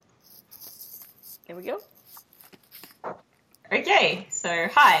There we go. Okay, so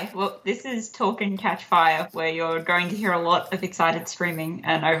hi. Well, this is Talk and Catch Fire, where you're going to hear a lot of excited screaming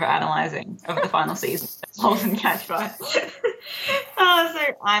and over-analysing of the final season of Talk and Catch Fire. So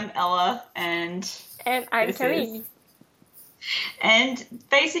I'm Ella, and I'm Carrie. And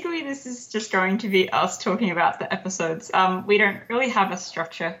basically this is just going to be us talking about the episodes. We don't really have a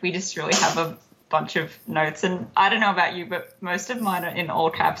structure. We just really have a bunch of notes, and I don't know about you, but most of mine are in all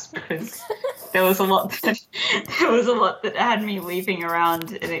caps because there was a lot that had me leaping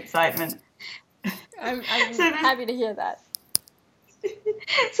around in excitement. I'm happy to hear that.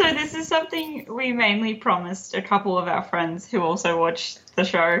 So this is something we mainly promised a couple of our friends who also watched the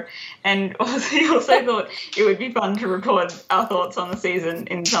show, and also thought it would be fun to record our thoughts on the season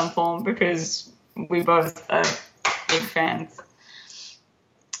in some form because we both are big fans.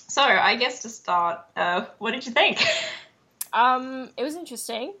 So I guess to start, what did you think? It was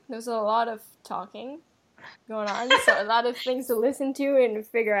interesting. There was a lot of talking going on, so a lot of things to listen to and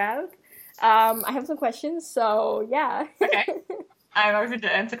figure out. I have some questions, so yeah. Okay. I'm open to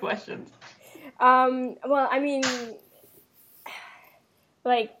answer questions. Well, I mean,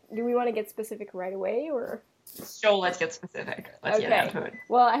 like, do we want to get specific right away, or? Sure, let's get specific. Let's get down to it.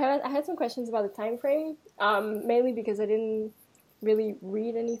 Well, I had some questions about the time frame, mainly because I didn't really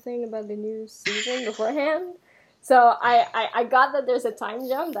read anything about the new season beforehand. So I got that there's a time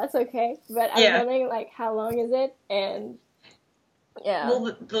jump. That's okay, but I'm wondering, like, how long is it? And yeah.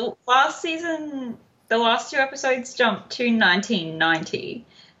 Well, the last season, the last two episodes jumped to 1990,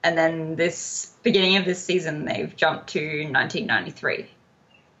 and then this beginning of this season they've jumped to 1993.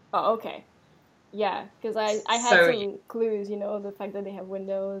 Oh, okay. Yeah, because I had some clues, you know, the fact that they have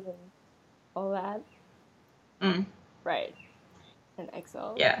windows and all that. Mm. Right. And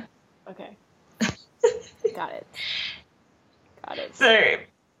Excel. Yeah. Okay. Got it. So,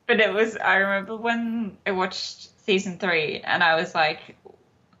 but it was, I remember when I watched season 3 and I was trying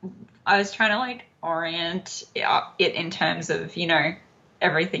to like orient it in terms of, you know,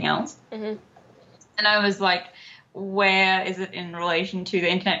 everything else. Mm-hmm. And I was like, where is it in relation to the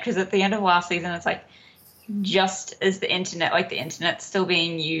internet? Because at the end of last season, it's like, just as the internet, like the internet's still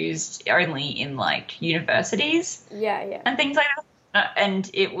being used only in like universities. Yeah. And things like that. And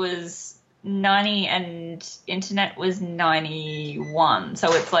it was 90 and internet was 91.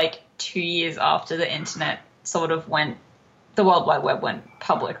 So it's like 2 years after the internet sort of the World Wide Web went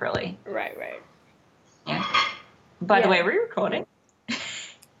public, really. Right. Yeah. By the way, are we recording?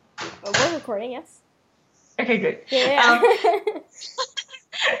 We're recording, yes. Okay, good. Yeah.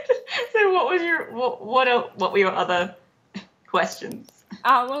 So what was what were your other questions?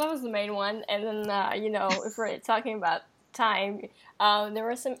 Well, that was the main one. And then, you know, if we're talking about time, there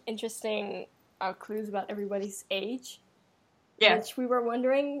were some interesting clues about everybody's age. Yeah. Which we were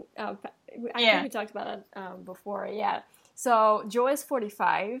wondering. I think we talked about it before. Yeah. So Joe is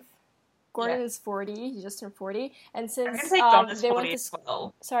 45. Gordon is 40. He just turned 40. And since they went to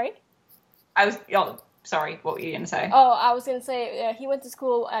school. Sorry? Sorry, what were you going to say? Oh, I was going to say he went to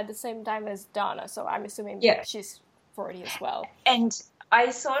school at the same time as Donna, so I'm assuming she's 40 as well. And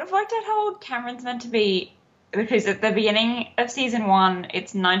I sort of worked out how old Cameron's meant to be, because at the beginning of season 1,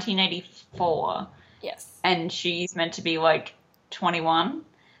 it's 1984. Yes. And she's meant to be like 21.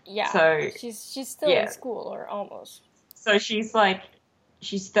 Yeah. So she's still in school, or almost. So she's 30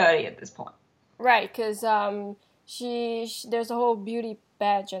 at this point. Right, because there's a whole beauty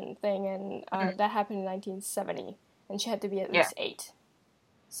pageant thing, and that happened in 1970, and she had to be at least 8.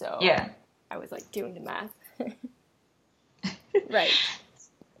 So I was like doing the math. Right.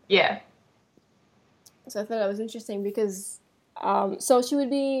 Yeah. So I thought that was interesting because, so she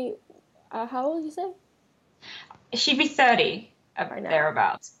would be, how old did you say? She'd be 30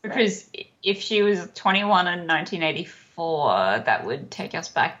 thereabouts, because if she was 21 in 1984, that would take us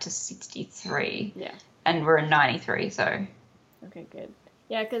back to 63. Yeah. And we're in 93, so. Okay, good.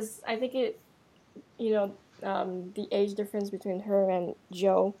 Yeah, because I think it, you know, the age difference between her and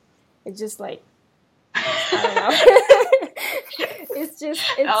Joe, it's just like, I don't know. it's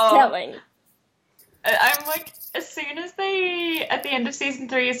telling. I'm like, at the end of season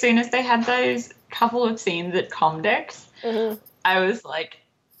 3, as soon as they had those couple of scenes at Comdex, I was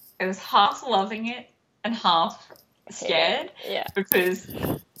half loving it and half scared. Yeah. Because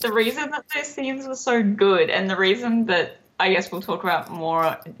the reason that those scenes were so good, and the reason that, I guess we'll talk about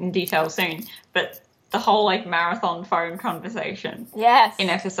more in detail soon, but the whole like marathon phone conversation in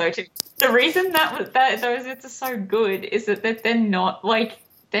episode 2, the reason those bits are so good is that they're not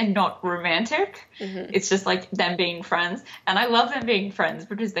romantic. It's just like them being friends, and I love them being friends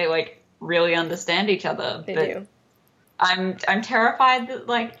because they like really understand each other. They do. I'm terrified that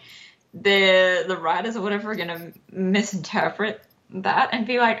like the writers or whatever are gonna misinterpret that and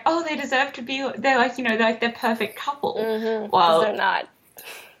be like, oh, they deserve to be, they're like, you know, they're like their perfect couple. Well, they're not.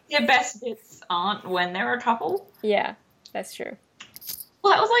 Their best bits aren't when they're a couple. Yeah, that's true.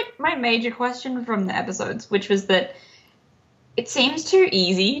 Well, that was like my major question from the episodes, which was that it seems too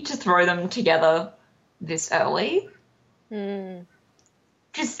easy to throw them together this early.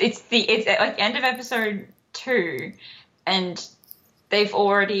 Because it's like end of episode 2, and they're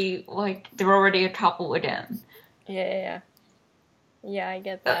already a couple again. Yeah, I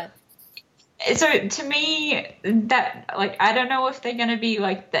get that. So to me, that, like, I don't know if they're gonna be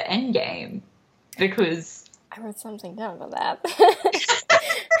like the end game, because I wrote something down about that.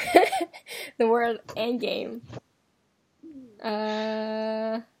 The word end game.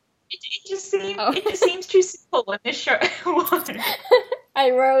 It just seems too simple in this show.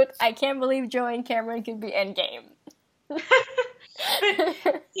 I wrote, I can't believe Joe and Cameron could be endgame.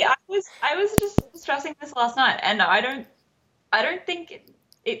 Yeah, I was just stressing this last night, and I don't think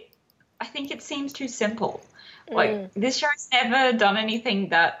it. I think it seems too simple. Like, this show's never done anything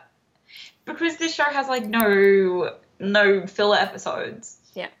that, because this show has like no filler episodes.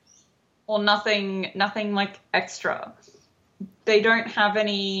 Yeah. Or nothing like extra. They don't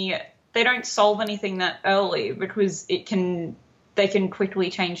solve anything that early, because they can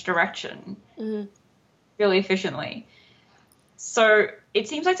quickly change direction really efficiently. So it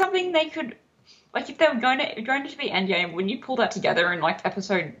seems like something they could, like, if they were going to be endgame, wouldn't you pull that together in like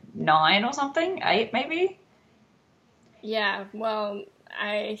episode 9 or something, 8 maybe? Yeah, well,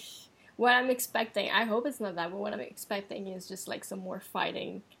 what I'm expecting, I hope it's not that, but what I'm expecting is just like some more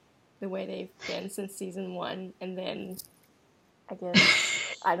fighting the way they've been since season 1, and then I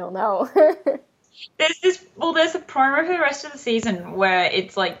guess I don't know. There's a promo for the rest of the season where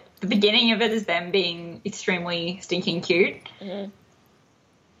it's like the beginning of it is them being extremely stinking cute,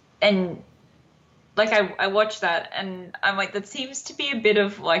 and like I watched that and I'm like, that seems to be a bit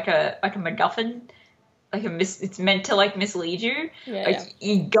of like a MacGuffin, like it's meant to like mislead you.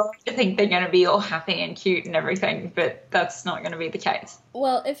 You're going to think they're going to be all happy and cute and everything, but that's not going to be the case.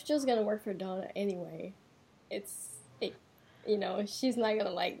 Well, if Joe's going to work for Donna anyway, you know, she's not going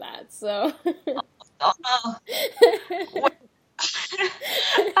to like that, so.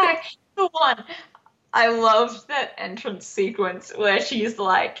 For one, I loved that entrance sequence where she's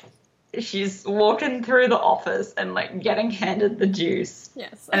walking through the office and like getting handed the juice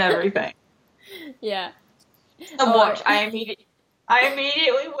and everything. Yeah. The watch, I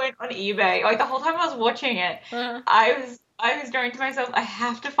immediately went on eBay. Like, the whole time I was watching it, I was going to myself, I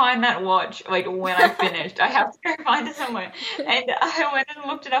have to find that watch, like, when I finished. I have to go find it somewhere. And I went and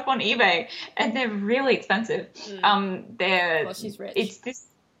looked it up on eBay, and they're really expensive. Well, she's rich. It's this...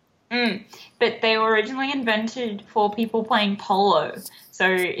 But they were originally invented for people playing polo. So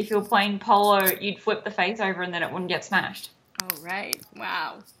if you were playing polo, you'd flip the face over and then it wouldn't get smashed. Oh, right.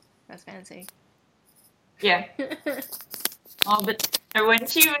 Wow. That's fancy. Yeah. But when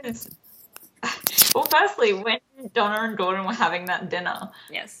she was... Well, firstly, when Donna and Gordon were having that dinner,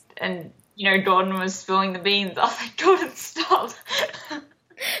 yes, and, you know, Gordon was spilling the beans, I was like, Gordon, stop.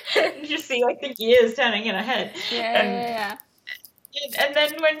 You just see, like, the gears turning in her head. Yeah. And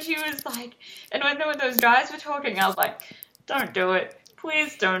then when she was like, and when those guys were talking, I was like, don't do it.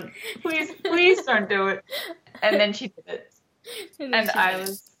 Please don't. Please don't do it. And then she did it.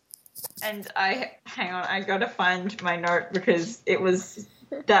 Hang on, I gotta find my note, because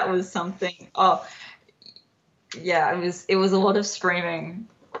that was something. Oh, yeah, it was a lot of screaming.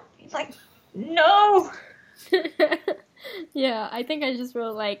 He's like, no! Yeah, I think I just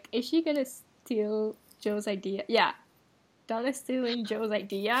wrote, like, is she gonna steal Joe's idea? Yeah. Donna stealing Joe's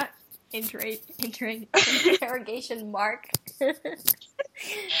idea? Interrogation mark.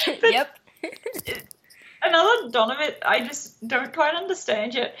 Yep. Another Donna bit I just don't quite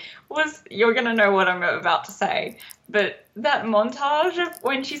understand yet was, you're going to know what I'm about to say, but that montage of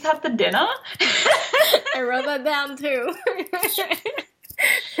when she's had the dinner. I wrote that down too. Because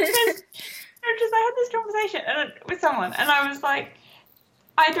I had this conversation with someone, and I was like,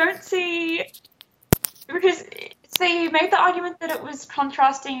 I don't see, because they made the argument that it was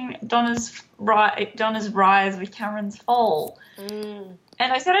contrasting Donna's rise with Cameron's fall.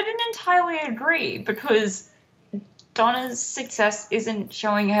 And I said I didn't entirely agree, because Donna's success isn't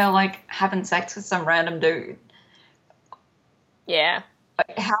showing her, like, having sex with some random dude. Yeah.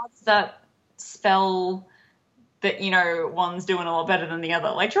 Like, how does that spell that, you know, one's doing a lot better than the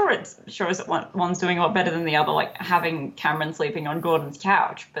other? Like, sure is that one's doing a lot better than the other, like having Cameron sleeping on Gordon's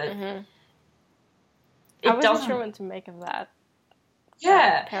couch, but I wasn't sure what to make of that.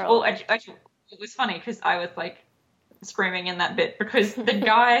 Yeah. Well, actually, it was funny, because I was like, screaming in that bit because the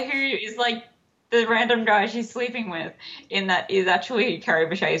guy who is like the random guy she's sleeping with in that is actually Carrie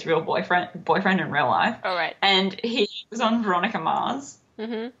Boucher's real boyfriend in real life. Oh, right. And he was on Veronica Mars.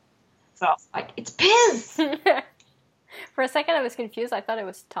 Mm-hmm. So I was like, it's Piz! For a second I was confused. I thought it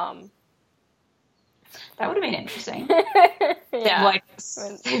was Tom. That would have been interesting. Yeah. Like,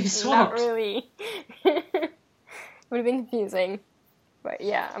 they've swapped. Not really. Would have been confusing. But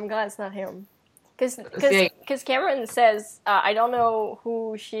yeah, I'm glad it's not him. Because Cameron says, I don't know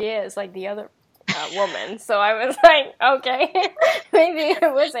who she is, like the other woman. So I was like, okay, maybe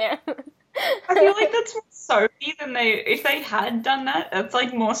it was him. I feel like that's more soapy than if they had done that, that's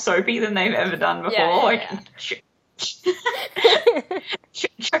like more soapy than they've ever done before.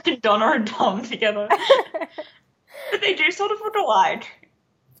 Chucking Donna and Tom together. But they do sort of look alike.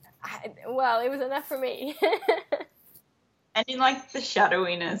 Well, it was enough for me. And in like the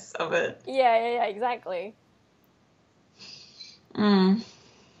shadowiness of it. Yeah, exactly.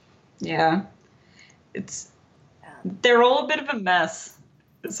 Yeah. They're all a bit of a mess.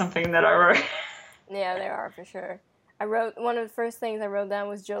 It's something that I wrote. Yeah, they are for sure. One of the first things I wrote down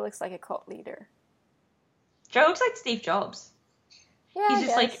was Joe looks like a cult leader. Joe looks like Steve Jobs. Yeah, he's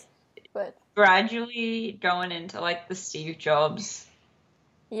just but gradually going into like the Steve Jobs.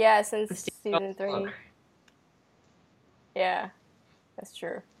 Yeah, since season 3. Look. Yeah, that's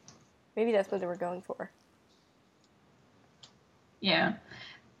true. Maybe that's what they were going for. Yeah.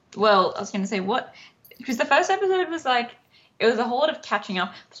 Well, I was going to say because the first episode was like, it was a whole lot of catching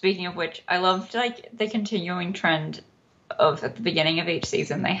up. Speaking of which, I loved like the continuing trend of at the beginning of each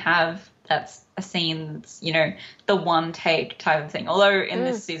season, they have that's a scene that's, the one take type of thing. Although in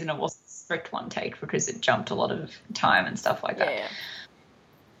this season it wasn't strict one take because it jumped a lot of time and stuff like that. Yeah.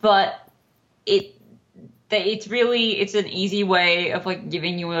 But it's an easy way of like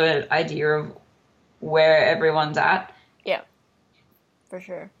giving you an idea of where everyone's at. Yeah, for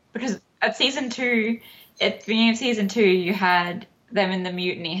sure. Because at the beginning of season 2, you had them in the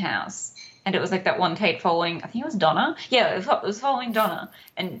mutiny house, and it was like that one take following, I think it was Donna. Yeah, it was following Donna.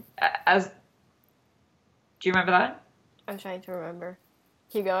 And do you remember that? I'm trying to remember.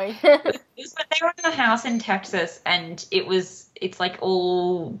 Keep going. It was when they were in the house in Texas, and it's like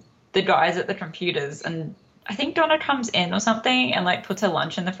all the guys at the computers, and I think Donna comes in or something and like puts her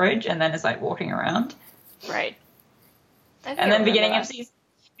lunch in the fridge and then is like walking around. Right. And then beginning of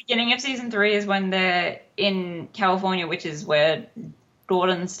season 3 is when they're in California, which is where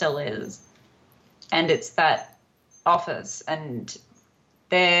Gordon still is. And it's that office, and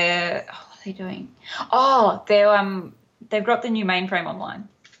what are they doing? Oh, they've got the new mainframe online.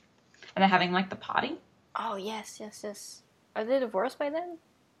 And they're having like the party. Oh, yes. Are they divorced by then?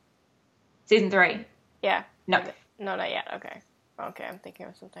 Season 3. Yeah. No, not yet. Okay, I'm thinking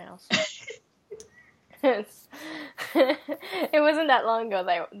of something else. It wasn't that long ago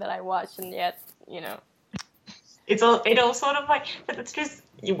that I watched, and yet, it all sort of like, but it's just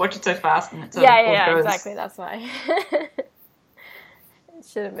you watch it so fast, and it's yeah, exactly. That's why. It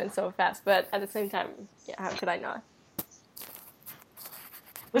should have been so fast, but at the same time, yeah, how could I not?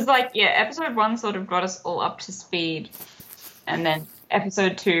 It was like, yeah, episode 1 sort of got us all up to speed, and then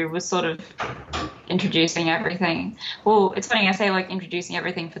episode 2 was sort of introducing everything. Well, it's funny I say like introducing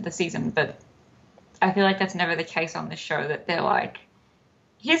everything for the season, but I feel like that's never the case on this show, that they're like,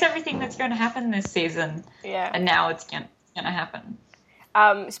 here's everything that's going to happen this season. Yeah. And now it's going to happen.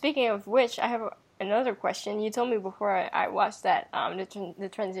 Speaking of which, I have another question. You told me before I watched that the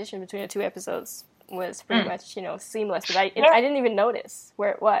transition between the 2 episodes was pretty much, seamless, but I didn't even notice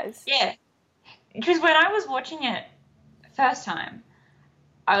where it was. Yeah. Because when I was watching it first time,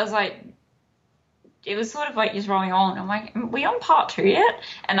 I was like, it was sort of like just rolling on. I'm like, are we on part 2 yet?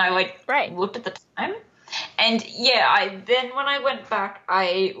 And I looked at the time. And yeah, then when I went back,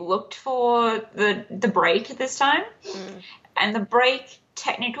 I looked for the break this time. And the break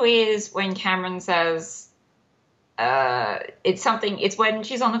technically is when Cameron says, it's when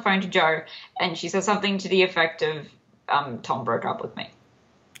she's on the phone to Joe and she says something to the effect of, Tom broke up with me.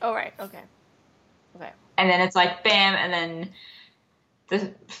 Oh, right. Okay. And then it's like, bam, and then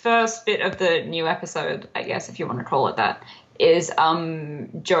the first bit of the new episode, I guess, if you want to call it that, is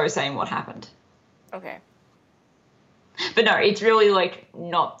Joe saying what happened. Okay. But no, it's really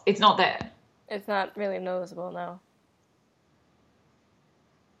it's not there. It's not really noticeable now.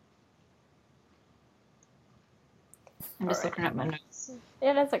 I'm just looking at my notes.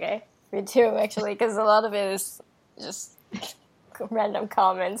 Yeah, that's okay. Me too, actually, because a lot of it is just random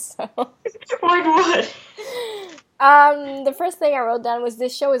comments. So. Like what? The first thing I wrote down was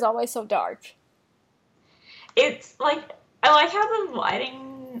this show is always so dark. It's like, I like how the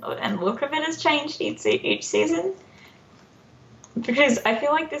lighting and look of it has changed each season. Because I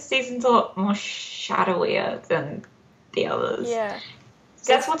feel like this season's a lot more shadowier than the others. Yeah.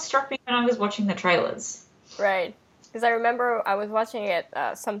 That's what struck me when I was watching the trailers. Right. Because I remember I was watching it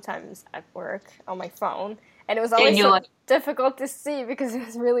sometimes at work on my phone, and it was always difficult to see because it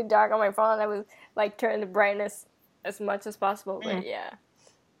was really dark on my phone, and I was like turning the brightness as much as possible. But yeah.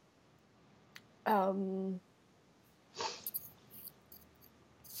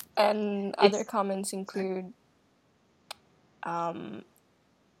 And other comments include, Joe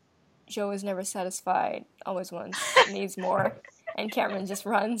is never satisfied, always wants, needs more, and Cameron just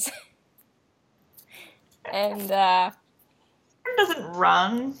runs. And Cameron doesn't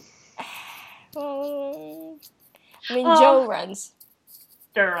run. Joe runs.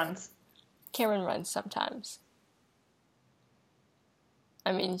 Joe runs. Cameron runs sometimes.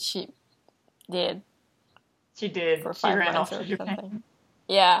 She did. She did. For 5 she ran months off to Japan. Something.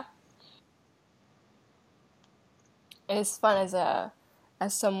 Yeah. It's fun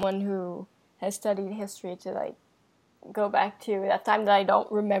as someone who has studied history to like go back to that time that I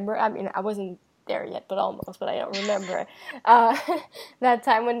don't remember. I wasn't there yet, but almost, but I don't remember. That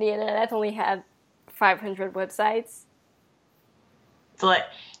time when the internet only had 500 websites. It's like,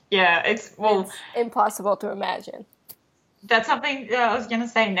 yeah, it's impossible to imagine. That's something that I was going to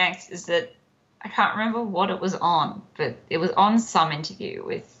say next, is that I can't remember what it was on, but it was on some interview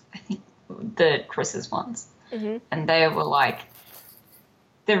with, I think, the Chris's ones. Mm-hmm. And they were like,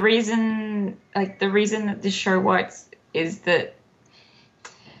 the reason that this show works is that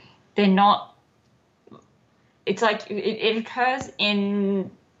they're not, it's like, it occurs in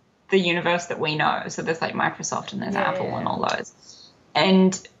the universe that we know. So there's like Microsoft and there's Apple and all those.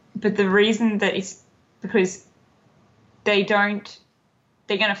 But the reason that it's because they're going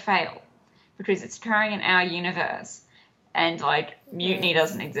to fail because it's occurring in our universe and like mutiny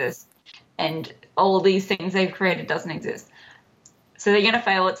doesn't exist and all of these things they've created doesn't exist. So they're going to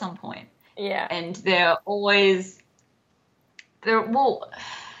fail at some point. Yeah. And they're always too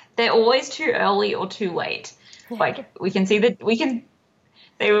early or too late. Like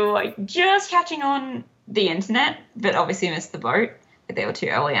they were like just catching on the internet, but obviously missed the boat. But they were too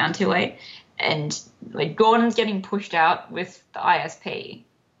early and too late. And like Gordon's getting pushed out with the ISP.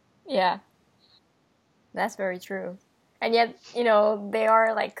 Yeah. That's very true. And yet, they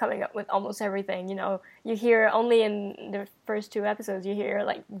are like coming up with almost everything. You hear only in the first 2 episodes, you hear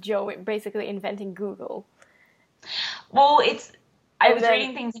like Joe basically inventing Google. Well, I was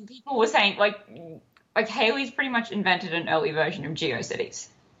reading things and people were saying like Haley's pretty much invented an early version of GeoCities.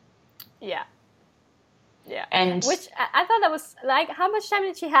 Yeah. Yeah. And which I thought that was like, how much time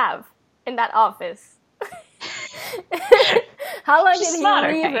did she have in that office? How long did he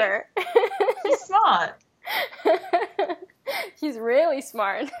leave her? She's smart. She's really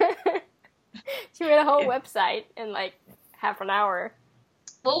smart. She made a whole website in like half an hour.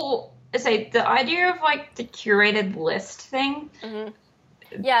 Well, the idea of like the curated list thing.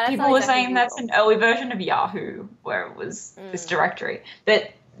 Mm-hmm. Yeah, people were saying that's an early version of Yahoo, where it was this directory.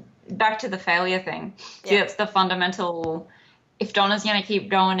 But back to the failure thing. See, that's the fundamental. If Donna's going to keep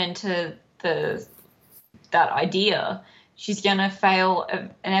going into that idea, she's going to fail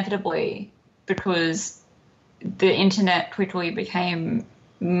inevitably because the internet quickly became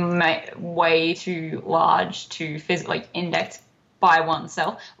way too large to index by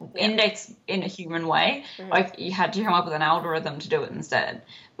oneself, index in a human way. Mm-hmm. Like you had to come up with an algorithm to do it instead,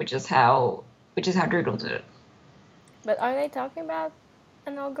 which is how Google did it. But are they talking about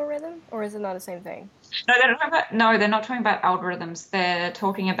an algorithm, or is it not the same thing? No, they're not talking about algorithms. They're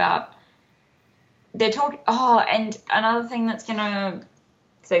talking about. And another thing that's gonna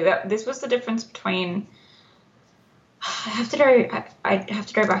say that this was the difference between. I have to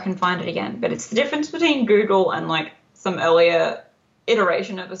go back and find it again, but it's the difference between Google and like some earlier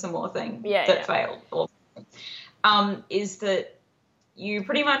iteration of a similar thing that failed. Is that you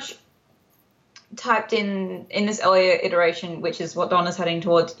pretty much typed in this earlier iteration, which is what Donna's heading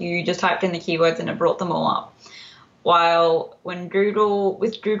towards, you just typed in the keywords and it brought them all up. While with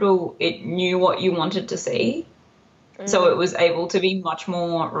Google, it knew what you wanted to see. Mm. So it was able to be much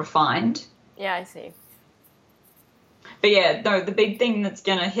more refined. Yeah, I see. But the big thing that's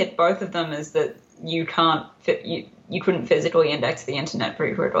going to hit both of them is that you couldn't physically index the internet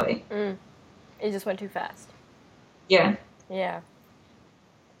pretty quickly. Mm. It just went too fast. Yeah. Yeah.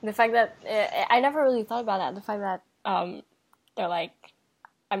 The fact that I never really thought about that. The fact that they're like,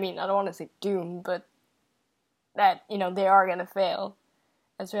 I don't want to say doomed, but that they are gonna fail.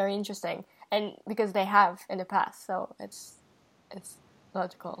 That's very interesting, and because they have in the past, so it's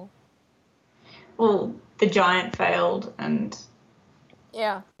logical. Well, the Giant failed, and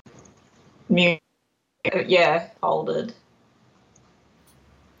folded.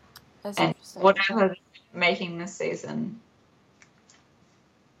 That's and interesting. whatever they're making this season.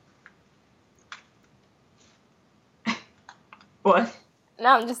 What? No,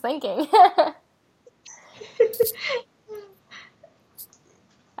 I'm just thinking.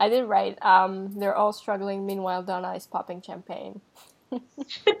 I did write, they're all struggling, meanwhile Donna is popping champagne.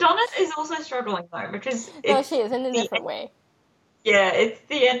 But Donna is also struggling though, because No, she is in a different way. Yeah, it's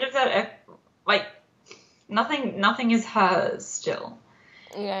the end of that. Like nothing is hers still.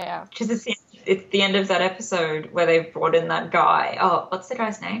 Yeah. Because it's the end of that episode where they brought in that guy. Oh, what's the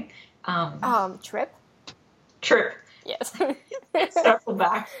guy's name? Trip. Trip. Yes. Circle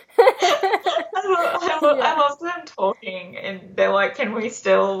back. I love them talking, and they're like, "Can we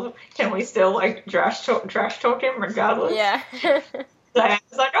still like trash talk him regardless?" Yeah. So I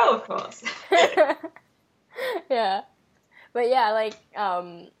was like, "Oh, of course." Yeah, but yeah, like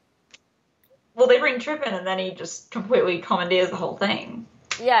Well, they bring Trip in, and then he just completely commandeers the whole thing.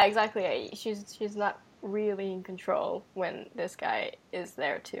 Yeah, exactly. She's not really in control when this guy is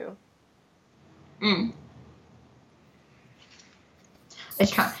there too.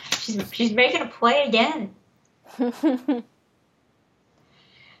 She's making a play again.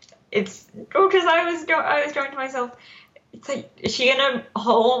 It's because I was going to myself. It's like, is she gonna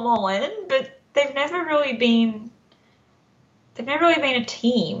haul them all in? But they've never really been a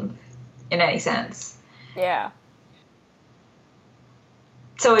team in any sense. Yeah.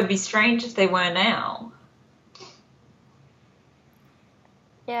 So it'd be strange if they were now.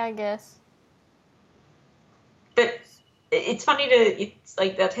 Yeah, I guess. But it's funny it's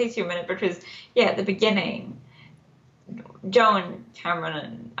like, that takes you a minute because, yeah, at the beginning, Joe and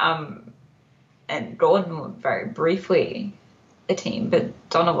Cameron and Gordon were very briefly a team, but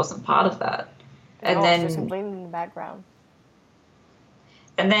Donna wasn't part of that. And then just completely in the background.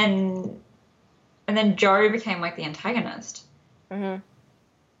 And then Joe became like the antagonist. Mm-hmm.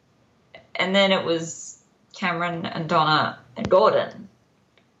 And then it was Cameron and Donna and Gordon.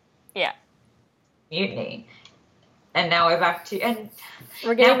 Yeah. Mutiny. And now we're back to... And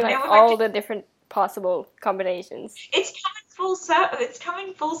we're getting all the different possible combinations. It's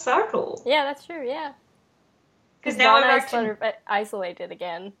coming full circle. Yeah, that's true, yeah. Because now Donna is sort of isolated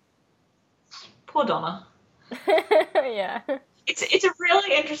again. Poor Donna. Yeah. It's a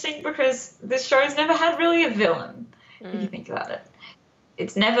really interesting, because this show's never had really a villain, if you think about it.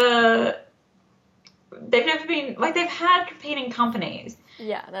 They've never been, like, they've had competing companies.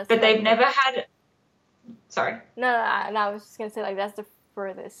 Yeah, that's but they've never had... Sorry. No, I was just gonna say, like, that's the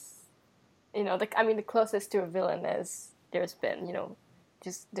furthest, the closest to a villain as there's been,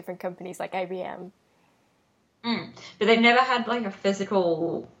 just different companies like IBM. But they've never had, like, a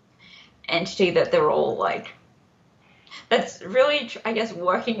physical entity that they're all, like, that's really, I guess,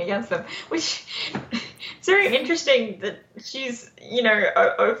 working against them, which it's very interesting that she's,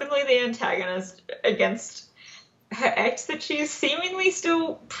 openly the antagonist against her ex that she's seemingly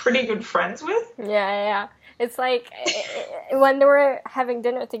still pretty good friends with. Yeah. It's like when they were having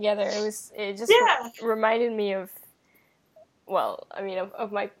dinner together, it just reminded me of, well, I mean,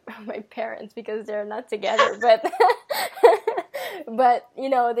 of my parents, because they're not together, but but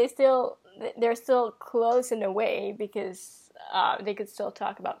they're still close in a way, because they could still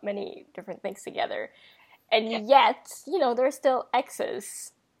talk about many different things together, and yet they're still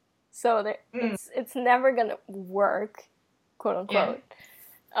exes, so it's never gonna work, quote unquote.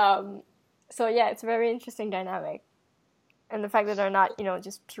 So yeah, it's a very interesting dynamic, and the fact that they're not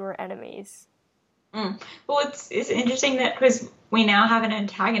just pure enemies. Well, it's interesting that, because we now have an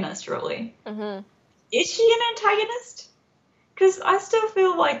antagonist, really. Mm-hmm. Is she an antagonist? Because I still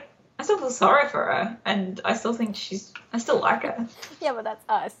feel sorry for her, and I still think I still like her. Yeah, but that's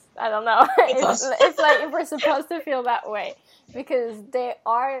us. I don't know. It's like if we're supposed to feel that way, because they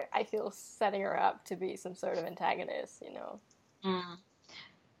are, I feel, setting her up to be some sort of antagonist,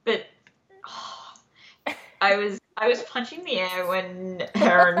 But I was punching the air when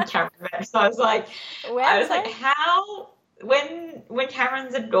her and Cameron met, so I was like, how when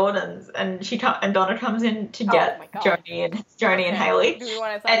Cameron's at Gordon's and Donna comes in to get Joni and Haley. Do we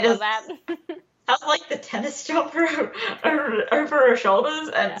want to talk about that? Has like the tennis jumper over her shoulders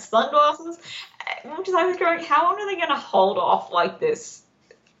and sunglasses. Because I was going, how long are they going to hold off like this?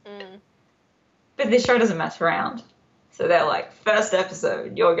 But this show doesn't mess around, so they're like, first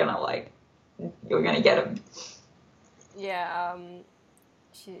episode, you're gonna get him. Yeah.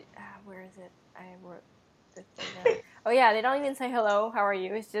 Where is it? I wrote the thing down. Oh yeah, they don't even say hello. How are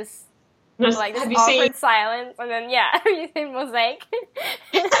you? It's just like this awkward silence, and then have you seen Mosaic?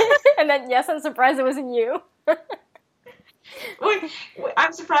 And then yes, I'm surprised it wasn't you. Wait,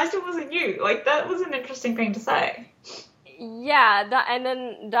 I'm surprised it wasn't you. Like, that was an interesting thing to say. Yeah, and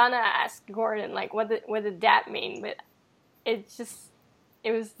then Donna asked Gordon, like, what did that mean? But it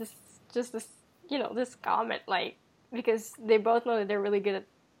was just this, this comment, like, because they both know that they're really good at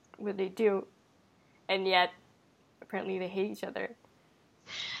what they do, and yet apparently they hate each other.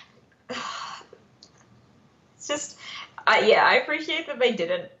 It's just, I appreciate that they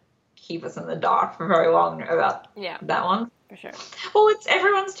didn't keep us in the dark for very long about that one. For sure. Well,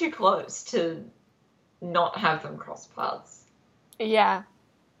 everyone's too close to not have them cross paths. Yeah.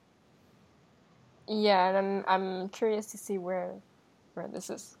 Yeah, and I'm curious to see where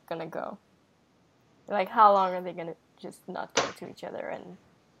this is gonna go. Like, how long are they gonna just not talk to each other? And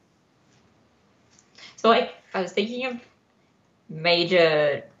so, like, I was thinking of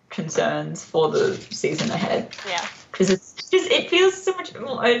major concerns for the season ahead. Yeah. Because it feels so much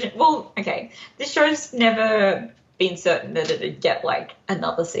more urgent. Well, okay, this show's never been certain that it'd get, like,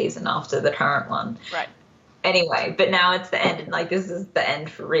 another season after the current one. Right. Anyway, but now it's the end, and, like, this is the end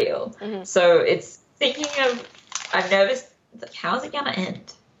for real. Mm-hmm. So it's thinking of, I'm nervous, like, how's it gonna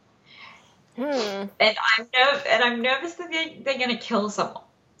end? And I'm nervous that they're gonna kill someone.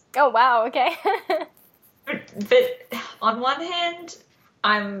 Oh, wow, okay. but on one hand,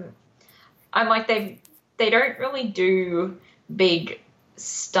 I'm like, they don't really do big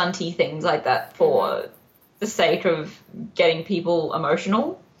stunty things like that for the sake of getting people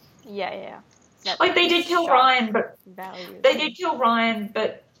emotional. Yeah. Like, they did kill Ryan, but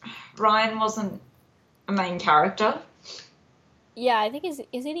Ryan wasn't a main character. Yeah, I think is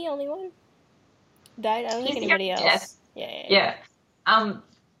he the only one? Died? I don't think anybody else. Yeah. And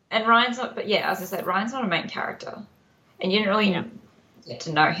Ryan's not, but yeah, as I said, Ryan's not a main character, and you didn't really get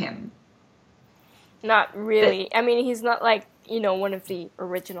to know him. Not really. But, I mean, he's not like, one of the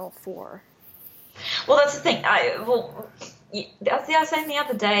original 4. Well, that's the thing. I was saying the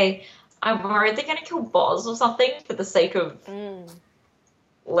other day, I'm worried they're going to kill Boz or something for the sake of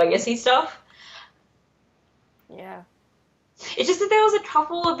legacy stuff. Yeah. It's just that there was a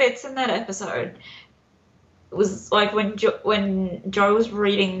couple of bits in that episode. It was like when Joe was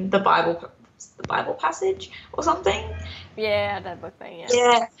reading the Bible passage or something. Yeah, that book thing.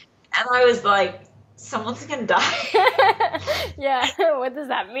 Yeah, and I was like, someone's gonna die. Yeah, what does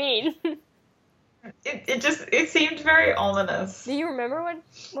that mean? It seemed very ominous. Do you remember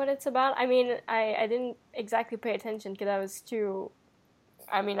what it's about? I mean, I didn't exactly pay attention because I was too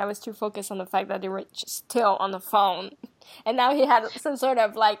focused on the fact that they were still on the phone. And now he had some sort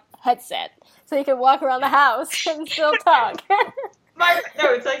of, like, headset. So he could walk around the house and still talk.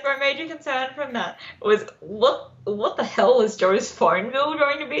 It's like my major concern from that was what the hell is Joe's phone bill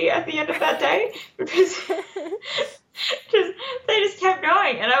going to be at the end of that day? Because they just kept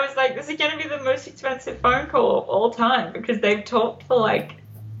going. And I was like, this is going to be the most expensive phone call of all time because they've talked for, like,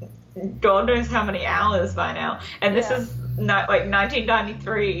 God knows how many hours by now. And this is not like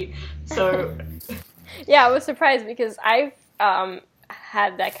 1993, so yeah, I was surprised because I've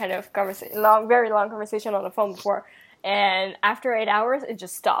had that kind of very long conversation on the phone before, and after 8 hours it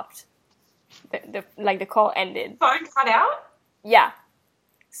just stopped. The call ended. Phone cut out? Yeah.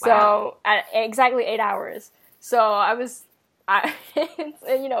 So wow. At exactly 8 hours. So it's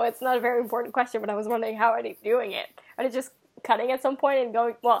not a very important question, but I was wondering, how are they doing it? Are they just cutting at some point and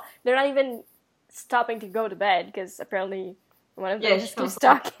going? Well, they're not even stopping to go to bed because apparently one of them just keeps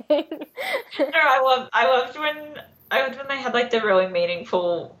talking. No, I loved when they had, like, the really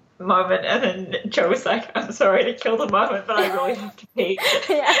meaningful moment, and then Joe was like, "I'm sorry to kill the moment, but I really have to pee."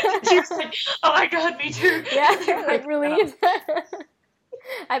 Yeah. She was like, "Oh my god, me too." Yeah, like, relieved.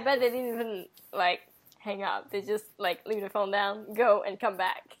 I bet they didn't even, like, hang up. They just, like, leave the phone down, go, and come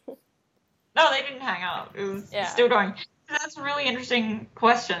back. No, they didn't hang up. It was still going. That's a really interesting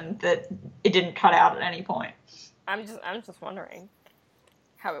question that it didn't cut out at any point. I'm just wondering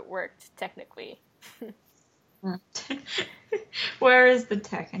how it worked technically. Where is the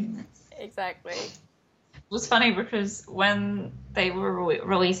tech in this? Exactly. It was funny because when they were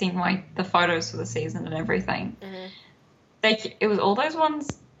releasing, like, the photos for the season and everything, it was all those ones.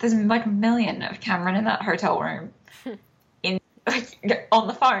 There's like a million of Cameron in that hotel room, on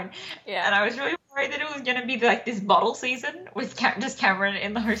the phone. Yeah. And I was really worried that it was going to be like this bottle season with just Cameron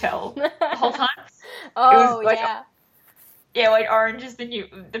in the hotel the whole time. Oh, it was, like, yeah. Yeah, like Orange is the New,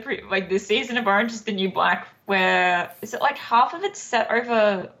 this season of Orange is the New Black, where is it like half of it's set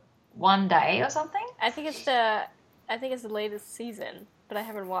over one day or something? I think it's the latest season, but I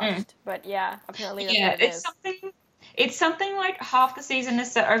haven't watched. But yeah, apparently that's what it is. It's something like half the season is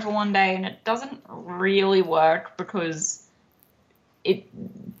set over one day, and it doesn't really work because it,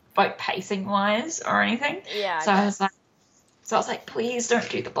 like, pacing wise or anything. Yeah. So I was like, please don't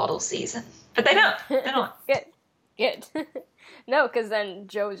do the bottle season. But they don't. They're not. Good. good. No, because then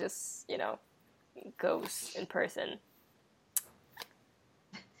Joe just, goes in person.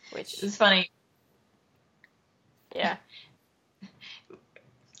 Which... It's funny. Yeah.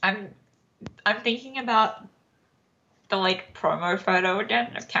 I'm thinking about the, like, promo photo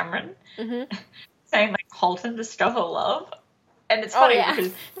again of Cameron saying, like, Holton discover love. And it's funny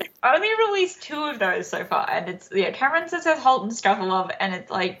because they've only released 2 of those so far. And it's, Cameron says Holton discover love, and it's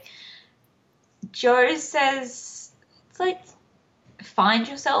like, Joe says, it's like, find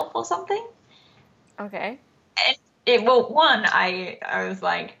yourself or something. Okay. And one, I was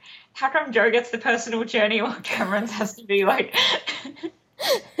like, how come Joe gets the personal journey while Cameron's has to be like,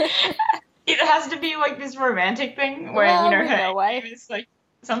 it has to be like this romantic thing where, her name is like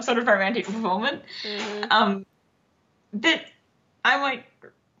some sort of romantic fulfillment. But I'm like,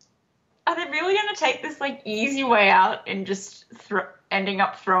 are they really going to take this like easy way out and just ending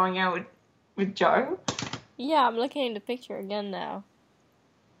up throwing out with Joe? Yeah, I'm looking at the picture again now.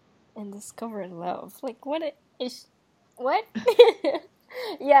 And discovering love. Like, what?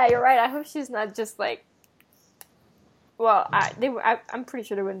 Yeah, you're right. I hope she's not just like... Well, I'm pretty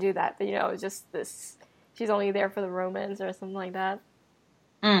sure they wouldn't do that. But, just this... She's only there for the romance or something like that.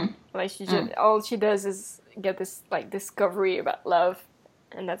 Like, she just... All she does is get this, like, discovery about love.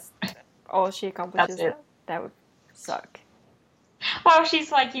 And that's all she accomplishes. That would suck. Well,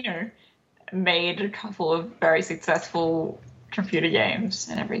 she's, like, made a couple of very successful computer games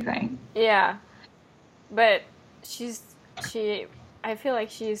and everything. Yeah. But I feel like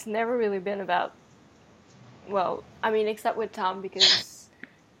she's never really been about... Well, I mean, except with Tom, because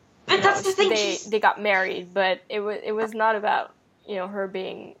but that's the thing. They got married, but it was not about her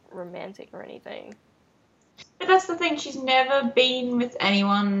being romantic or anything. But that's the thing. She's never been with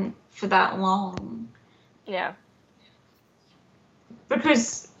anyone for that long. Yeah.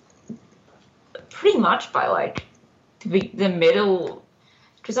 Because pretty much by like the middle,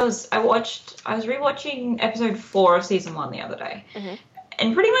 because I was rewatching episode 4 of season 1 the other day.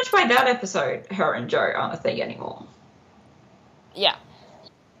 And pretty much by that episode, her and Joe aren't a thing anymore. Yeah.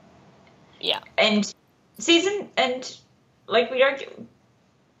 Yeah. And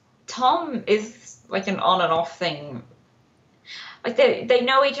Tom is like an on and off thing. Like they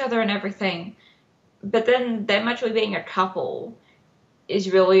know each other and everything, but then them actually being a couple is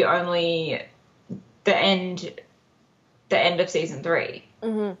really only the end of season 3.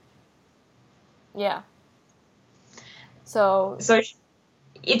 Yeah. So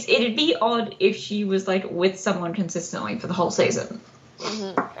it'd be odd if she was like with someone consistently for the whole season.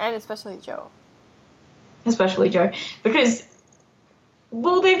 And especially Joe. Because,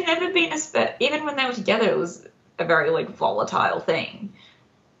 well, they've never been even when they were together, it was a very like volatile thing.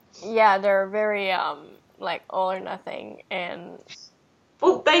 Yeah, they're very like all or nothing, and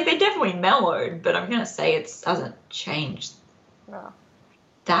well, they definitely mellowed, but I'm gonna say it hasn't changed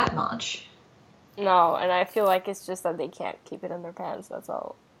that much. No, and I feel like it's just that they can't keep it in their pants, that's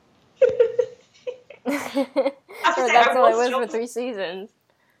all. That's all it was for 3 seasons.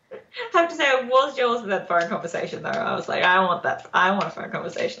 I have to say, I was jealous of that phone conversation, though. I was like, I want a phone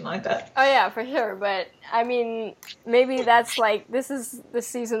conversation like that. Oh, yeah, for sure. But, I mean, maybe that's, like, this is the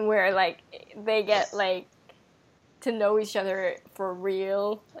season where, like, they get, like, to know each other for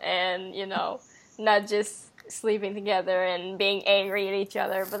real and, not just sleeping together and being angry at each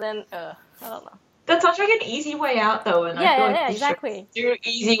other. But then, I don't know. That's such like an easy way out, though, and I feel like exactly. Do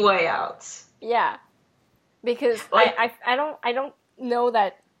easy way outs. Yeah, because like, I don't know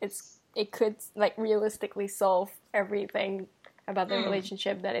that it could like realistically solve everything about the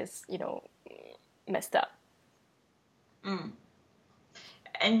relationship that is messed up.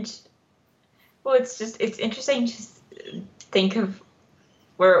 And well, it's interesting to think of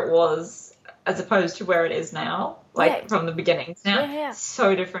where it was as opposed to where it is now. Like, from the beginnings now. Yeah.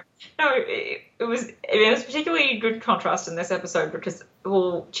 So different. No, it was particularly good contrast in this episode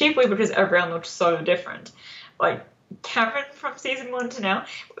chiefly because everyone looked so different. Like, Cameron from season 1 to now,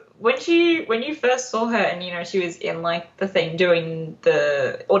 when you first saw her and, she was in, like, the thing doing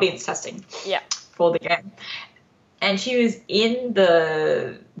the audience testing for the game, and she was in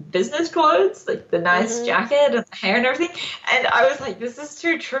the business clothes, like the nice jacket and the hair and everything, and I was like, this is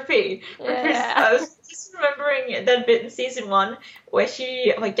too trippy. Because I was just remembering that bit in season 1 where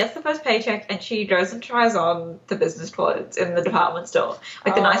she like gets the first paycheck and she goes and tries on the business clothes in the department store,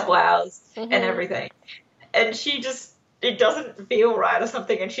 like the nice blouse and everything, and she just, it doesn't feel right or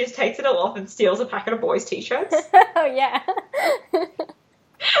something, and she just takes it all off and steals a packet of boys' t-shirts. Oh yeah. And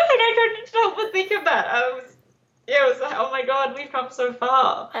I couldn't help but think of that. It was like, oh my god, we've come so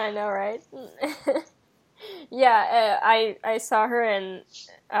far. I know, right? Yeah, I saw her in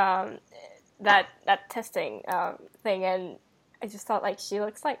that testing thing, and I just thought like she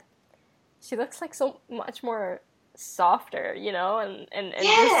looks like so much more softer, you know, and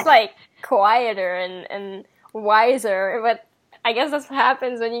just like quieter and wiser. But I guess that's what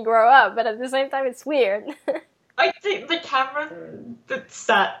happens when you grow up. But at the same time, it's weird. I think the Cameron that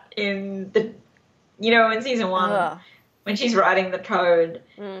sat in the, in season 1, when she's writing the code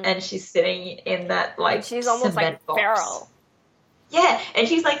and she's sitting in that like she's almost cement like box. feral. Yeah, and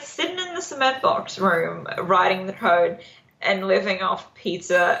she's like sitting in the cement box room writing the code and living off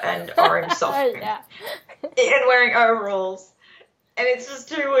pizza and orange soft cream. Yeah. And wearing overalls. And it's just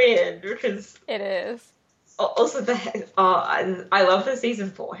too weird because... It is. Also, I love the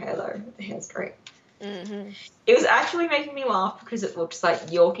season 4 hair, though. The hair's great. Mm-hmm. It was actually making me laugh because it looks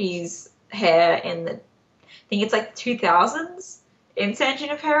like Yorkie's hair in the... I think it's like 2000s in San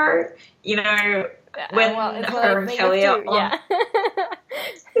Junipero. You know, when her and Kelly are on... Yeah.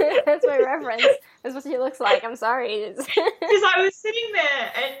 That's my reference. That's what she looks like. I'm sorry. Because I was sitting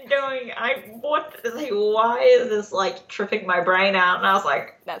there and going, why is this like tripping my brain out? And I was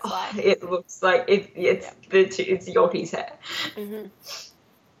like, that's why. It looks like it's Yorkie's hair. Mm-hmm.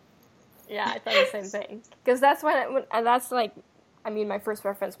 Yeah, I thought the same thing. Because that's that's like, I mean, my first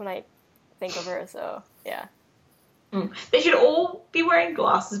reference when I think of her. So yeah. They should all be wearing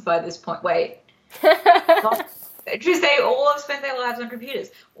glasses by this point. Wait. Because they all have spent their lives on computers.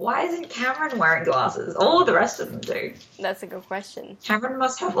 Why isn't Cameron wearing glasses? All of the rest of them do. That's a good question. Cameron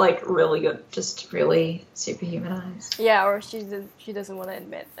must have like really good, just really superhuman eyes. Yeah, or she doesn't want to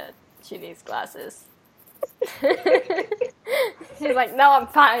admit that she needs glasses. She's like, no, I'm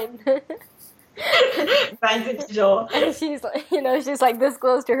fine. Bangs into the door. And she's like, she's like this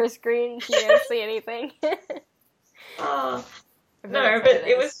close to her screen, she can't see anything. No, but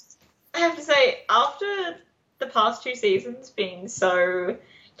it was. I have to say, after the past 2 seasons being so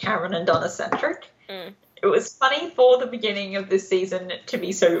Cameron and Donna centric, it was funny for the beginning of this season to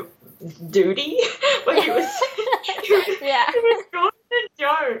be so duty. Like it was Jordan and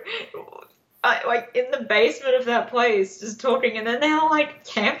Joe, like in the basement of that place, just talking, and then they were like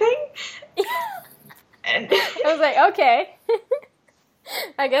camping. And I was like, okay,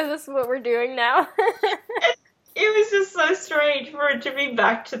 I guess this is what we're doing now. It was just so strange for it to be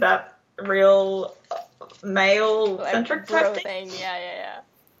back to that real male-centric type thing. Yeah.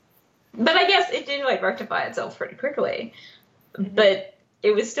 But I guess it did like rectify itself pretty quickly. Mm-hmm. But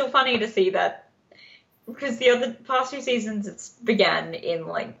it was still funny to see that because the past 2 seasons it began in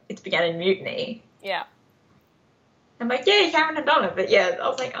mutiny. Yeah. I'm like, yeah, Cameron and Donna, but yeah, I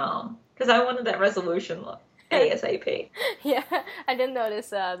was like, oh, because I wanted that resolution ASAP. Yeah, I didn't notice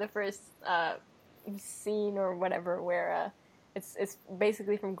the first scene or whatever where it's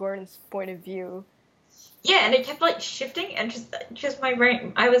basically from Gordon's point of view. Yeah, and it kept like shifting, and just my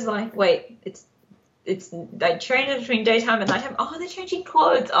brain. I was like, wait, it's like changing between daytime and nighttime. Oh, they're changing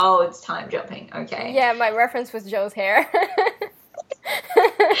clothes. Oh, it's time jumping. Okay. Yeah, my reference was Joe's hair.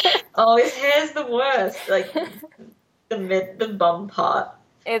 Oh, his hair's the worst. Like the bum part.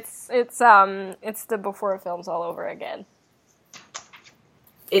 It's the before films all over again.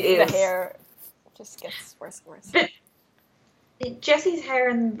 It is. The hair just gets worse and worse. But Jesse's hair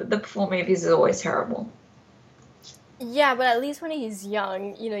in the before movies is always terrible. Yeah, but at least when he's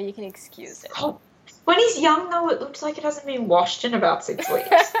young, you can excuse it. Oh, when he's young, though, it looks like it hasn't been washed in about 6 weeks.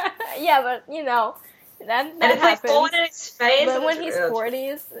 Yeah, but, that and it's happens. like falling in his face. But when he's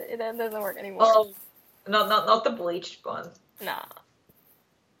 40s, that doesn't work anymore. Oh, not the bleached one. Nah.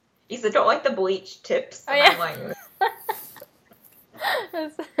 He's got like the bleached tips. Oh, yeah. I'm like,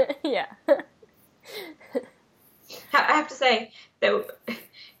 yeah. I have to say,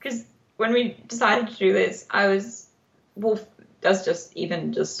 because when we decided to do this, that's just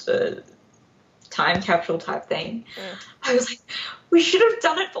a time capsule type thing. Yeah. I was like, we should have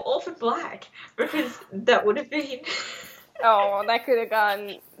done it for Orphan Black, because that would have been... Oh, that could have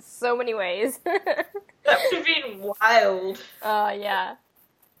gone so many ways. That would have been wild. Yeah.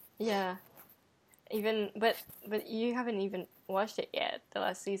 Yeah. But you haven't even watched it yet, the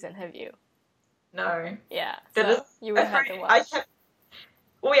last season, have you? No. Yeah. So you would have to watch.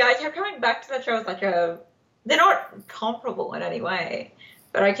 I kept coming back to that show as like they're not comparable in any way,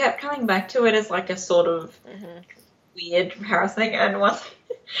 but I kept coming back to it as like a sort of weird comparison thing. And one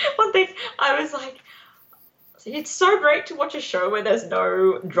thing, I was like, it's so great to watch a show where there's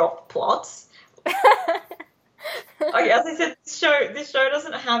no dropped plots. Like, as I said, this show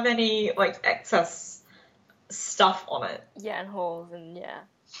doesn't have any like excess stuff on it. Yeah, and holes and yeah.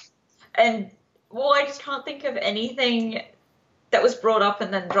 And well, I just can't think of anything that was brought up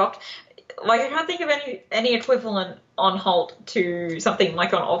and then dropped. Like, I can't think of any equivalent on halt to something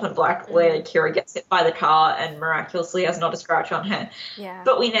like on Orphan Black where Kira gets hit by the car and miraculously has not a scratch on her. Yeah.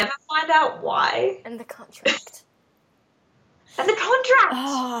 But we never find out why. And the contract. And the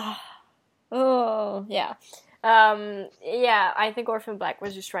contract! Oh, yeah. Yeah, I think Orphan Black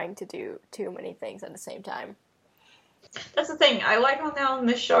was just trying to do too many things at the same time. That's the thing. I like how now on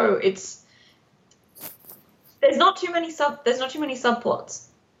this show there's not too many subplots.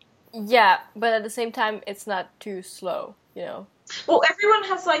 Yeah, but at the same time, it's not too slow, you know? Well, everyone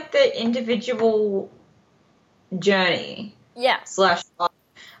has, like, their individual journey. Yeah.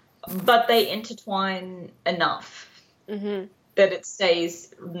 But they intertwine enough that it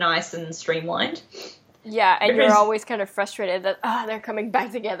stays nice and streamlined. Yeah, and you're always kind of frustrated that, they're coming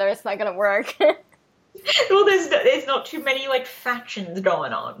back together, it's not gonna work. Well, there's not too many, like, factions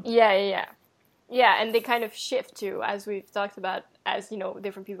going on. Yeah, and they kind of shift, too, as we've talked about, as, you know,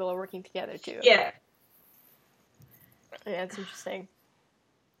 different people are working together, too. Yeah. Yeah, it's interesting.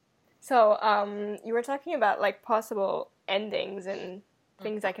 So, you were talking about, like, possible endings and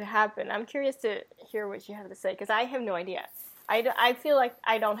things that could happen. I'm curious to hear what you have to say, because I have no idea. I feel like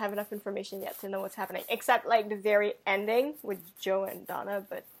I don't have enough information yet to know what's happening, except, like, the very ending with Joe and Donna,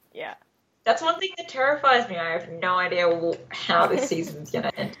 but, yeah. That's one thing that terrifies me. I have no idea how this season's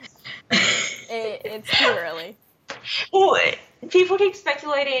gonna end. It's too early. Well, people keep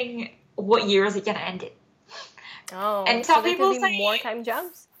speculating what year is it gonna end in. Oh, and some people say more time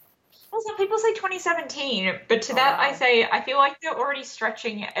jumps? Well, some people say 2017, but to that I say, I feel like they're already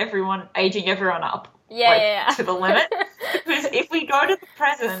aging everyone up. To the limit. Because if we go to the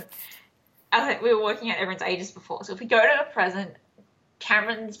present, I think we were working out everyone's ages before, so if we go to the present,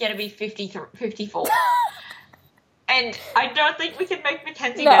 Cameron's going to be 54. And I don't think we can make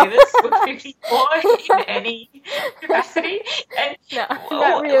Mackenzie Davis look 54 in any capacity. And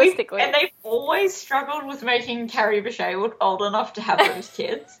not realistically. And they've always struggled with making Carrie Bechet look old enough to have those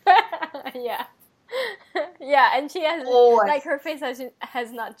kids. Yeah. Yeah, and she has, like, her face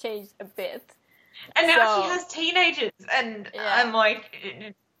has not changed a bit. And now she has teenagers, and I'm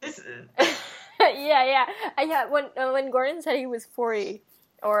like, this is... Yeah. When Gordon said he was 40,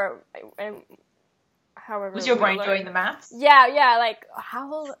 or however. Was your brain doing the maths? Yeah. Like,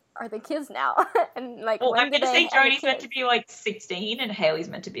 how old are the kids now? And like, well, I'm going to say Jodie's meant to be like 16, and Haley's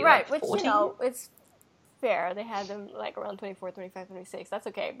meant to be like 14. Which, you know, it's fair. They had them like around 24, 25, 26. That's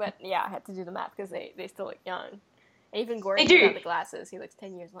okay. But yeah, I had to do the math because they still look young. And even Gordon without the glasses, he looks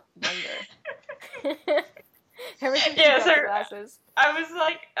 10 years younger. Ever since he got the glasses. I was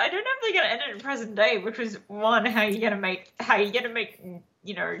like, I don't know if they're gonna end it in present day, because one, how are you gonna make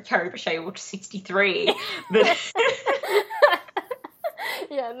you know, Carrie Bechet look 63? But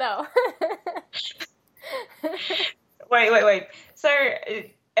yeah, no. wait. So,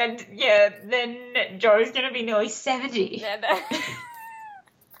 and yeah, then Joe's gonna be nearly 70. Yeah,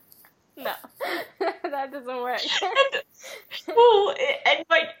 no, that doesn't work. And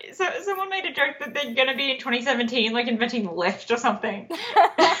like, so someone made a joke that they're gonna be in 2017, like inventing Lyft or something. But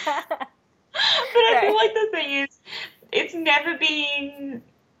I feel like the thing is, it's never been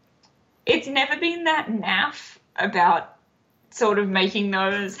that naff about sort of making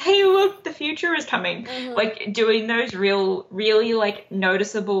those, hey look, the future is coming, like doing those really like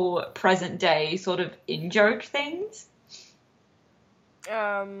noticeable present day sort of in-joke things.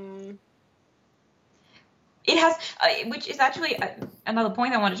 It has, which is actually another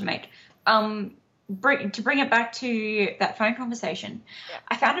point I wanted to make. To bring it back to that phone conversation,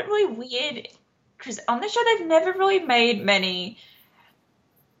 I found it really weird because on the show they've never really made many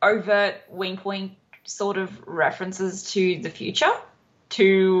overt wink sort of references to the future. Not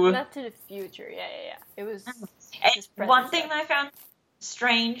to the future, yeah. It was. And one thing that I found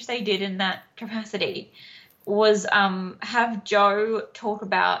strange they did in that capacity was have Joe talk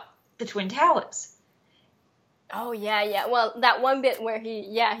about the Twin Towers. Oh, yeah. Well, that one bit where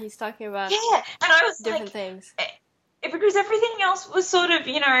he's talking about and I was different things. Because everything else was sort of,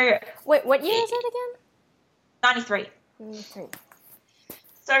 you know... Wait, what year is it again? 93. 93.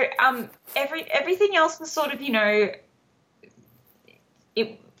 So, everything else was sort of, you know...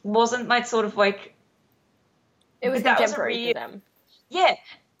 It wasn't like sort of like... It was contemporary to them. Yeah,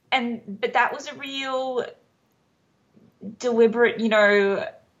 but that was a real deliberate, you know...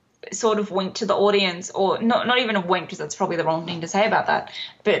 sort of wink to the audience, or not even a wink, because that's probably the wrong thing to say about that,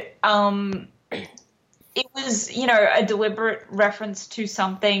 but it was, you know, a deliberate reference to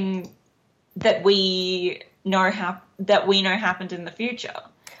something that we know happened in the future.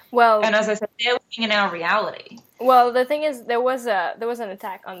 Well, and as I said, they're living in our reality. Well, the thing is, there was an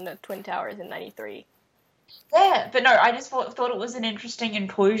attack on the Twin Towers in 93. Yeah, but no, I just thought it was an interesting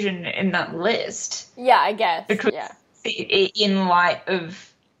inclusion in that list. Yeah, I guess. Because yeah. in light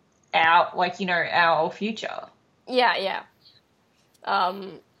of our, like, you know, our future. Yeah.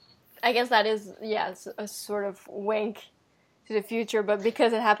 I guess that is, it's a sort of wink to the future, but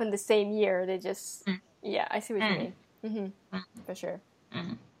because it happened the same year, they just, I see what you mean. Mm-hmm. For sure.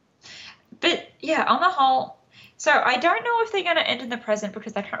 But yeah, on the whole, so I don't know if they're going to end in the present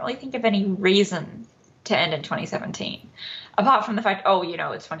because I can't really think of any reason to end in 2017, apart from the fact, you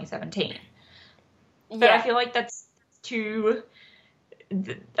know, it's 2017. But I feel like that's too,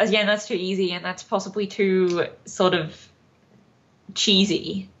 again, that's too easy, and that's possibly too sort of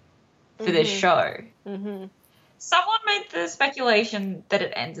cheesy for this show. Mm-hmm. Someone made the speculation that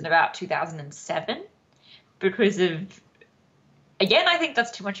it ends in about 2007 because of, again, I think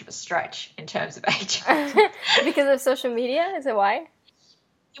that's too much of a stretch in terms of age. Because of social media? Is it why?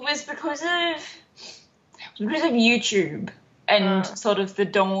 It was because of YouTube and sort of the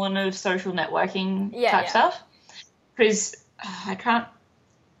dawn of social networking type stuff. Because I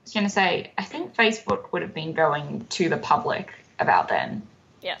was going to say, I think Facebook would have been going to the public about then.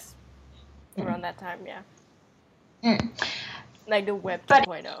 Yes. Around that time, yeah. Mm. Like the Web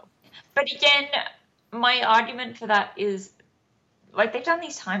 2.0. But again, my argument for that is, like, they've done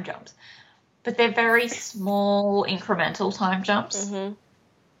these time jumps, but they're very small, incremental time jumps. Mm-hmm.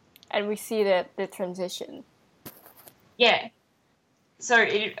 And we see the transition. Yeah. So,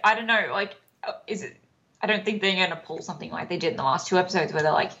 I don't know, like, is it... I don't think they're going to pull something like they did in the last 2 episodes where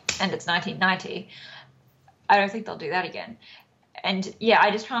they're like, and it's 1990. I don't think they'll do that again. And, yeah, I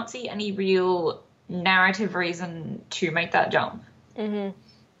just can't see any real narrative reason to make that jump. Mm-hmm.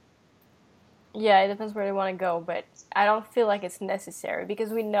 Yeah, it depends where they want to go, but I don't feel like it's necessary because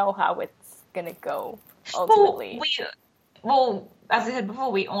we know how it's going to go ultimately. Well, as I said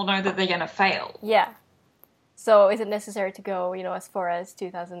before, we all know that they're going to fail. Yeah. So is it necessary to go, you know, as far as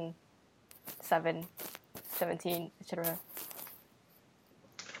 2007, 17, etc.?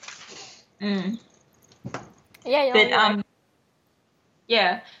 Yeah, you know, but,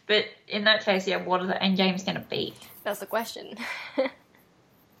 yeah, but in that case, what are the end games going to be? That's the question.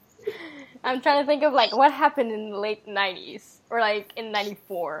 I'm trying to think of, like, what happened in the late 90s, or, like, in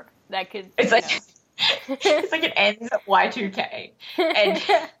 94 that could, it's like it ends at Y2K, and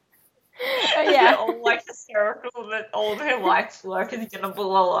they're all, like, hysterical that all their life's work is going to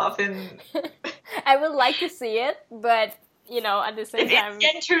blow up, and... I would like to see it, but, you know, at the same time...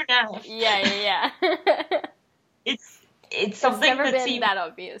 It's Gen 2 now. Yeah. It's something never been that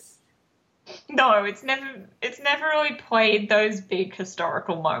obvious. No, it's never really played those big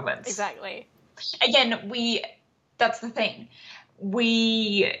historical moments. Exactly. Again, that's the thing.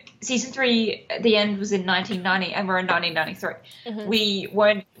 Season 3, the end was in 1990, and we're in 1993.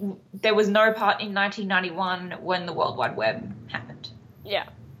 Mm-hmm. There was no part in 1991 when the World Wide Web happened. Yeah.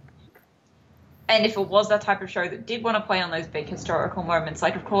 And if it was that type of show that did want to play on those big historical moments,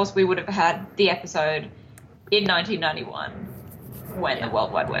 like, of course, we would have had the episode in 1991 when the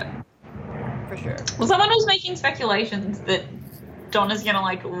World Wide Web. For sure. Well, someone was making speculations that Donna's gonna,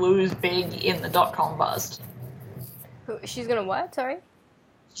 like, lose big in the .com bust. She's gonna what? Sorry?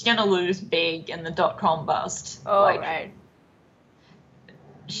 She's gonna lose big in the .com bust. Oh, like, right.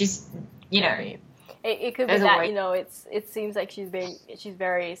 She's, you know... It could be that, you know, it seems like she's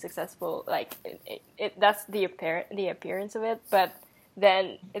very successful, like, that's the appearance of it, but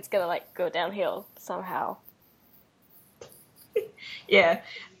then it's gonna, like, go downhill somehow. Yeah.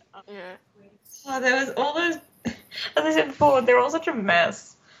 Oh, there was all those, as I said before, they're all such a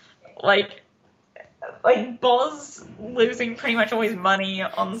mess. Like Boz losing pretty much all his money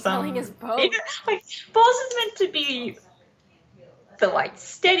on selling his boat. Like, Boz is meant to be the, like,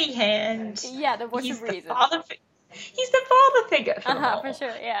 steady hand. Yeah, the voice of reason. He's the father figure for them all. For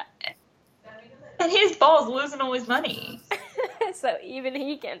sure, yeah. And here's Boz losing all his money. So even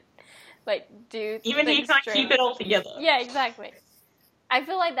he can, like, do even he can't keep it all together. Yeah, exactly. I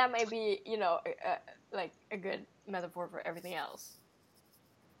feel like that might be, you know, like a good metaphor for everything else.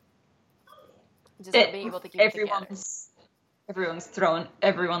 Just not being able to keep it together.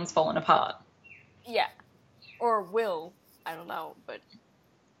 Everyone's fallen apart. Yeah. Or will. I don't know, but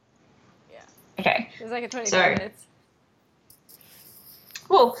yeah. Okay. It's like a 25 minutes.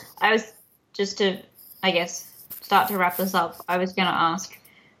 Well, I was just to, I guess, start to wrap this up. I was going to ask,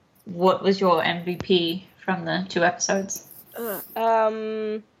 what was your MVP from the 2 episodes? It's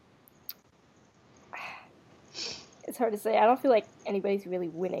hard to say. I don't feel like anybody's really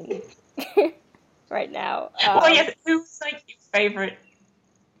winning right now. Well, yes, who's, like, your favorite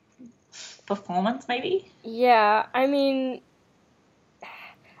performance, maybe? Yeah, I mean,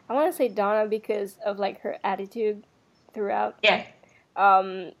 I want to say Donna because of, like, her attitude throughout. Yeah.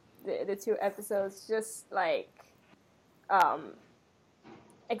 The 2 episodes, just, like,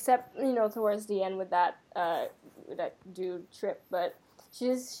 except towards the end with that dude Trip, but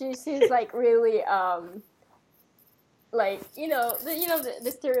she seems like really like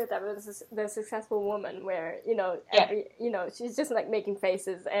the stereotype of the successful woman where she's just like making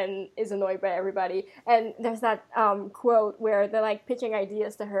faces and is annoyed by everybody, and there's that quote where they're like pitching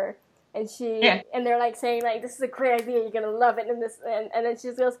ideas to her, and and they're like saying like, this is a great idea, you're gonna love it, and then she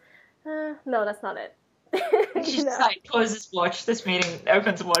just goes, no, that's not it. She's like, closes watch, this meeting,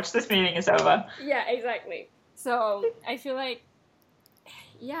 opens watch, this meeting is over. Yeah, exactly. So I feel like,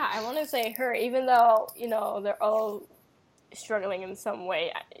 I want to say her, even though they're all struggling in some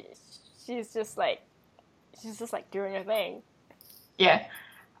way, she's just like doing her thing. Yeah,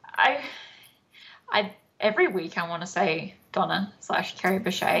 I every week I want to say Donna / Carrie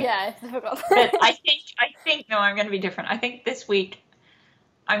Bechet. Yeah, it's difficult. But I think no, I'm going to be different. I think this week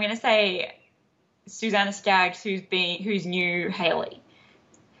I'm going to say Susanna Skaggs, who's new Haley,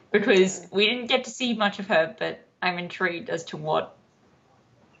 because we didn't get to see much of her, but I'm intrigued as to what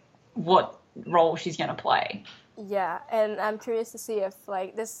role she's going to play. Yeah, and I'm curious to see if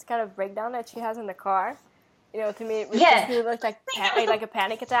like this kind of breakdown that she has in the car, to me it just really looked like a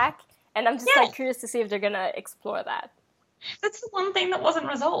panic attack, and I'm just like curious to see if they're gonna explore that. That's the one thing that wasn't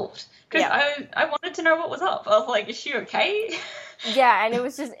resolved, because I wanted to know what was up. I was like, is she okay? Yeah, and it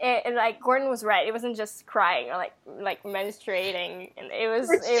was just like Gordon was right. It wasn't just crying or like menstruating, and it was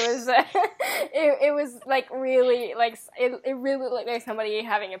it was like really like it really looked like somebody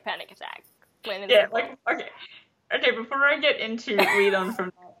having a panic attack. Okay, before I get into lead on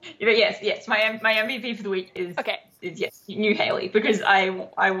from that, yes, my MVP for the week is new Haley, because I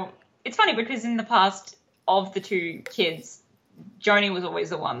want. It's funny because in the past of the two kids, Joni was always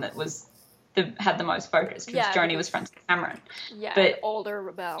the one that had the most focus, because Joni was friends with Cameron. Yeah, but older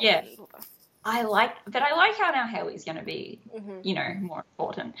rebel. Yeah, I like how now Haley's going to be, more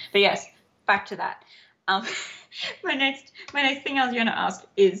important. But yes, back to that. My next thing I was going to ask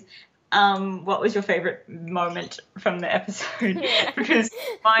is, what was your favorite moment from the episode? Yeah. Because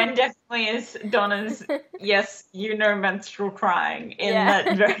mine definitely is Donna's menstrual crying in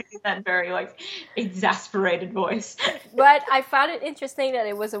that very like exasperated voice. But I found it interesting that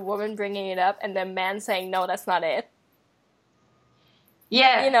it was a woman bringing it up and the man saying, no, that's not it.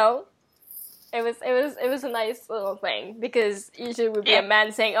 Yeah. It was a nice little thing, because usually it would be a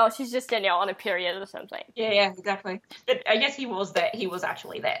man saying, oh, she's just on a period or something. Yeah, exactly. But I guess he was there. He was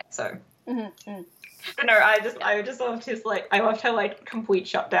actually there, so. Mm-hmm. But no, I just loved his I loved her complete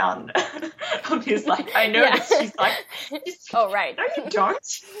shutdown of his I noticed she's like, oh right, no you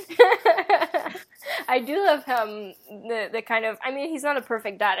don't. I do love the kind of, I mean, he's not a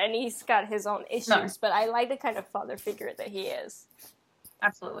perfect dad and he's got his own issues, but I like the kind of father figure that he is.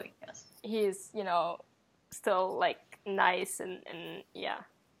 Absolutely, yes. He's still nice and yeah.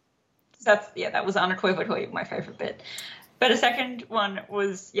 That was unequivocally my favorite bit. But a second one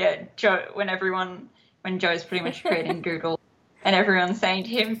was, Joe, when Joe's pretty much creating Google and everyone's saying to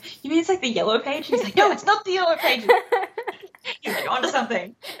him, you mean it's like the yellow page? And he's like, no, it's not the yellow page. He's like, onto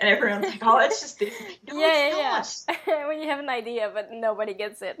something. And everyone's like, oh, it's just this. No, it's not. When you have an idea, but nobody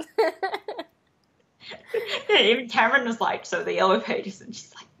gets it. Even Cameron was like, so the yellow pages. And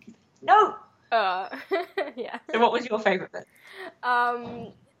she's like, no. Yeah. So what was your favorite bit?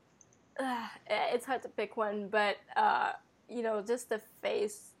 It's hard to pick one, but just the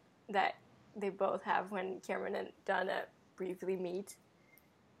face that they both have when Cameron and Donna briefly meet,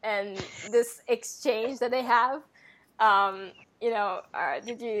 and this exchange that they have.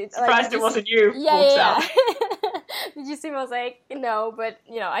 Did you surprised it wasn't you? Yeah. Did you see? I was like, no, but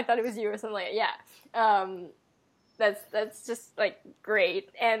I thought it was you or something like that. Yeah. That's just great,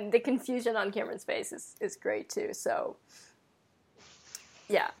 and the confusion on Cameron's face is great too. So,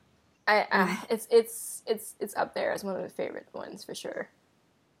 yeah. It's up there as one of the favorite ones for sure.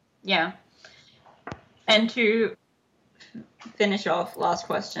 Yeah. And to finish off, last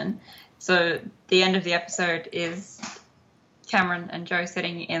question. So the end of the episode is Cameron and Joe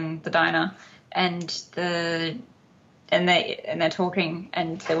sitting in the diner, and they're talking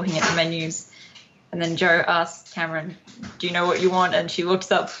and they're looking at the menus, and then Joe asks Cameron, "Do you know what you want?" And she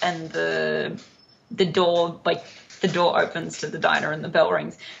looks up, and the door opens to the diner and the bell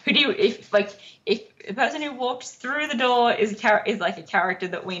rings. If the person who walks through the door is a character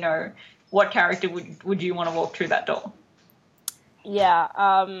that we know, what character would you want to walk through that door? Yeah,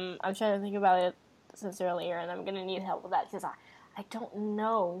 I'm trying to think about it since earlier, and I'm gonna need help with that because I don't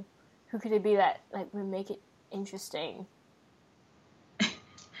know who could it be that would make it interesting.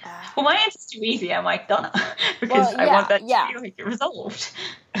 Well, my answer's too easy. I'm like Donna because I want that to be resolved.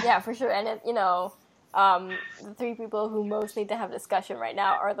 Yeah, for sure, and it, the three people who most need to have discussion right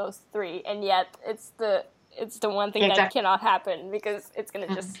now are those three, and yet it's the one thing that cannot happen because it's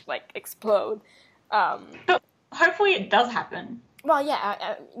gonna just like explode. But hopefully it does happen. Well,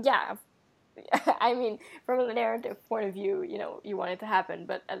 yeah. I mean, from a narrative point of view, you know, you want it to happen,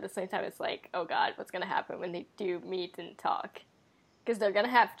 but at the same time, it's like, oh god, what's gonna happen when they do meet and talk? Because they're gonna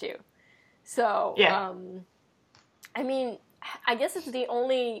have to. So, yeah. I mean, I guess it's the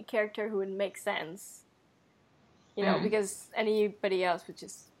only character who would make sense, you know, because anybody else would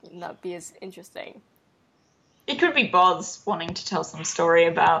just not be as interesting. It could be Boz wanting to tell some story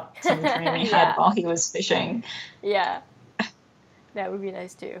about some dream he had while he was fishing. Yeah, that would be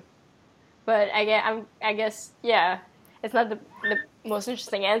nice too. But I guess, yeah, it's not the most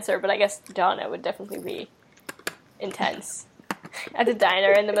interesting answer, but I guess Donna would definitely be intense. At the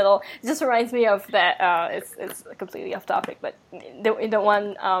diner in the middle, it just reminds me of that. It's completely off topic, but the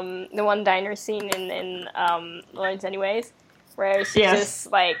one diner scene in Lawrence Anyways, where she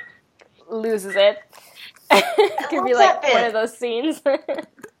just like loses it. It could be like one of those scenes. I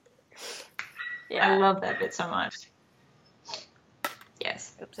love that bit so much.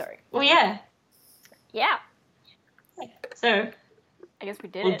 Yes. Oops, sorry. Well, yeah. Yeah. So, I guess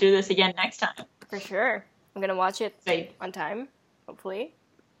we'll do this again next time. For sure. I'm gonna watch it on time, hopefully.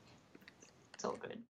 It's all good.